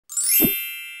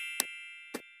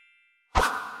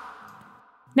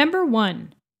Number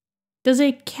 1. Does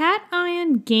a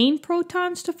cation gain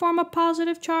protons to form a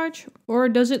positive charge, or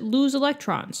does it lose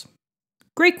electrons?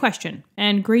 Great question,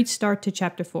 and great start to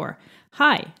Chapter 4.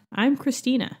 Hi, I'm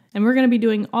Christina, and we're going to be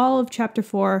doing all of Chapter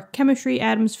 4, Chemistry,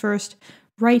 Atoms First,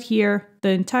 right here, the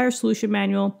entire solution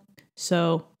manual.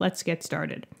 So let's get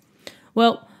started.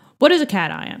 Well, what is a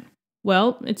cation?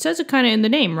 Well, it says it kind of in the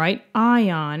name, right?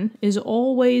 Ion is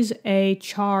always a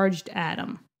charged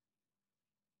atom.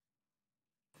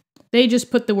 They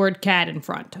just put the word cat in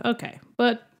front. Okay,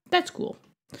 but that's cool.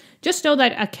 Just know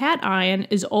that a cation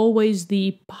is always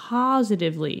the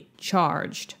positively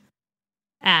charged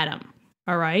atom,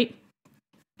 all right?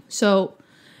 So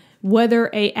whether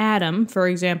an atom, for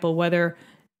example, whether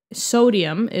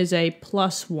sodium is a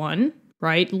 +1,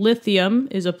 right? Lithium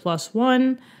is a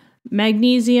 +1,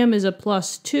 magnesium is a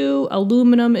 +2,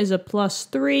 aluminum is a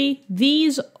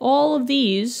 +3. All of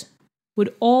these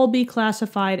would all be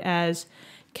classified as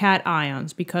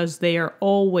cations because they are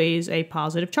always a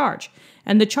positive charge.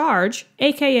 And the charge,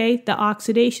 aka the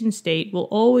oxidation state, will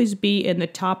always be in the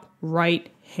top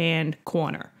right-hand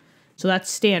corner. So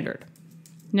that's standard.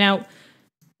 Now,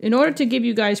 in order to give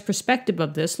you guys perspective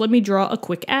of this, let me draw a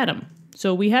quick atom.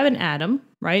 So we have an atom,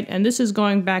 right? And this is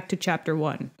going back to Chapter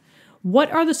 1.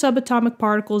 What are the subatomic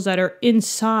particles that are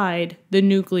inside the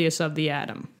nucleus of the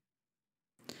atom?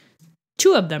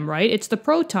 2 of them, right? It's the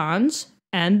protons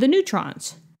and the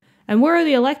neutrons. And where are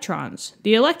the electrons?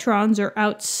 The electrons are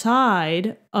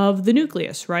outside of the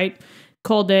nucleus, right?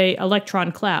 Called a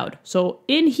electron cloud. So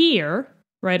in here,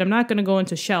 right, I'm not going to go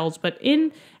into shells, but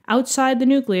outside the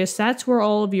nucleus, that's where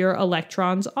all of your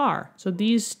electrons are. So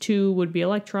these 2 would be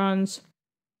electrons.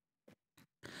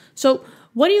 So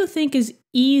what do you think is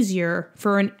easier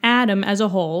for an atom as a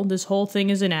whole? This whole thing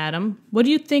is an atom. What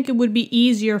do you think it would be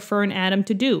easier for an atom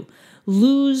to do?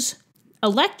 Lose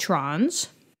electrons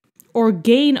or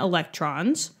gain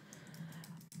electrons,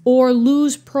 or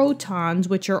lose protons,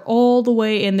 which are all the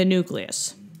way in the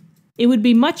nucleus? It would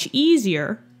be much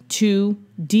easier to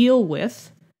deal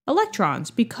with electrons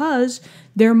because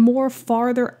they're more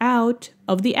farther out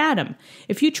of the atom.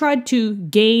 If you tried to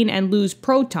gain and lose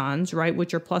protons, right,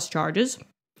 which are plus charges,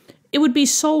 it would be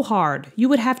so hard. You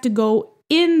would have to go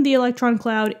in the electron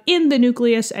cloud, in the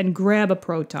nucleus, and grab a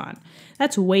proton.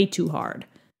 That's way too hard.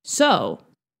 So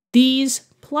these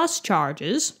plus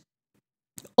charges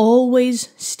always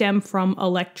stem from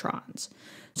electrons.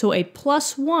 So a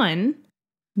 +1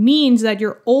 means that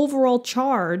your overall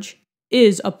charge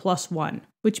is a +1,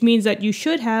 which means that you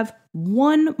should have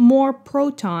 1 more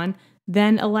proton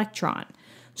than electron.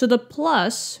 So the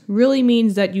plus really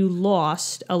means that you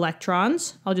lost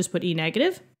electrons. I'll just put E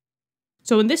negative.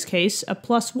 So in this case, a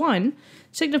 +1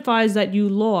 signifies that you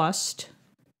lost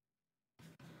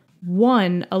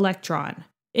 1 electron.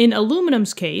 In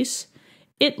aluminum's case,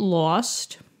 it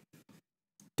lost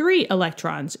 3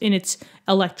 electrons in its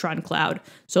electron cloud.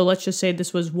 So let's just say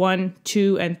this was 1,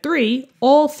 2, and 3.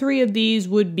 All 3 of these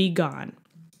would be gone.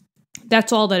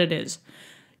 That's all that it is.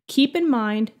 Keep in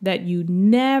mind that you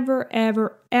never,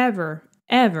 ever, ever,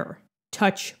 ever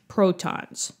touch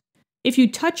protons. If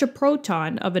you touch a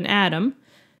proton of an atom,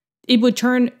 it would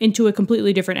turn into a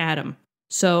completely different atom.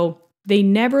 So they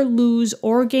never lose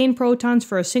or gain protons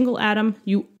for a single atom.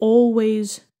 You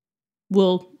always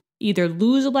will either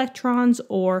lose electrons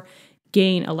or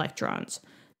gain electrons.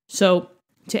 So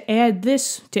to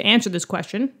answer this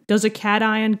question, does a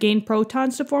cation gain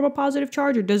protons to form a positive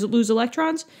charge, or does it lose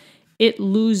electrons? It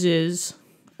loses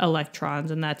electrons,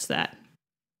 and that's that.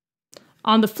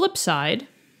 On the flip side,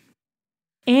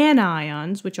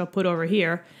 anions, which I'll put over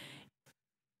here,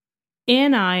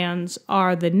 anions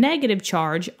are the negative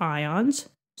charge ions.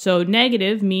 So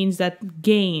negative means that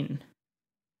gain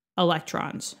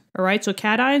electrons. All right, so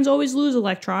cations always lose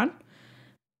electron.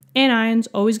 Anions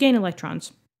always gain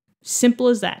electrons. Simple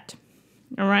as that.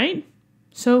 All right?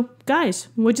 So, guys,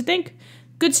 what'd you think?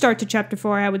 Good start to Chapter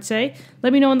 4, I would say.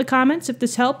 Let me know in the comments if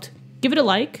this helped. Give it a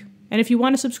like. And if you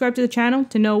want to subscribe to the channel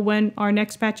to know when our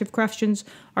next batch of questions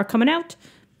are coming out,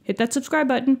 hit that subscribe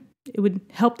button. It would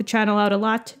help the channel out a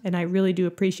lot, and I really do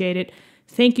appreciate it.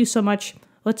 Thank you so much.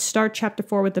 Let's start Chapter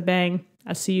 4 with a bang.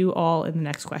 I'll see you all in the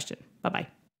next question. Bye-bye.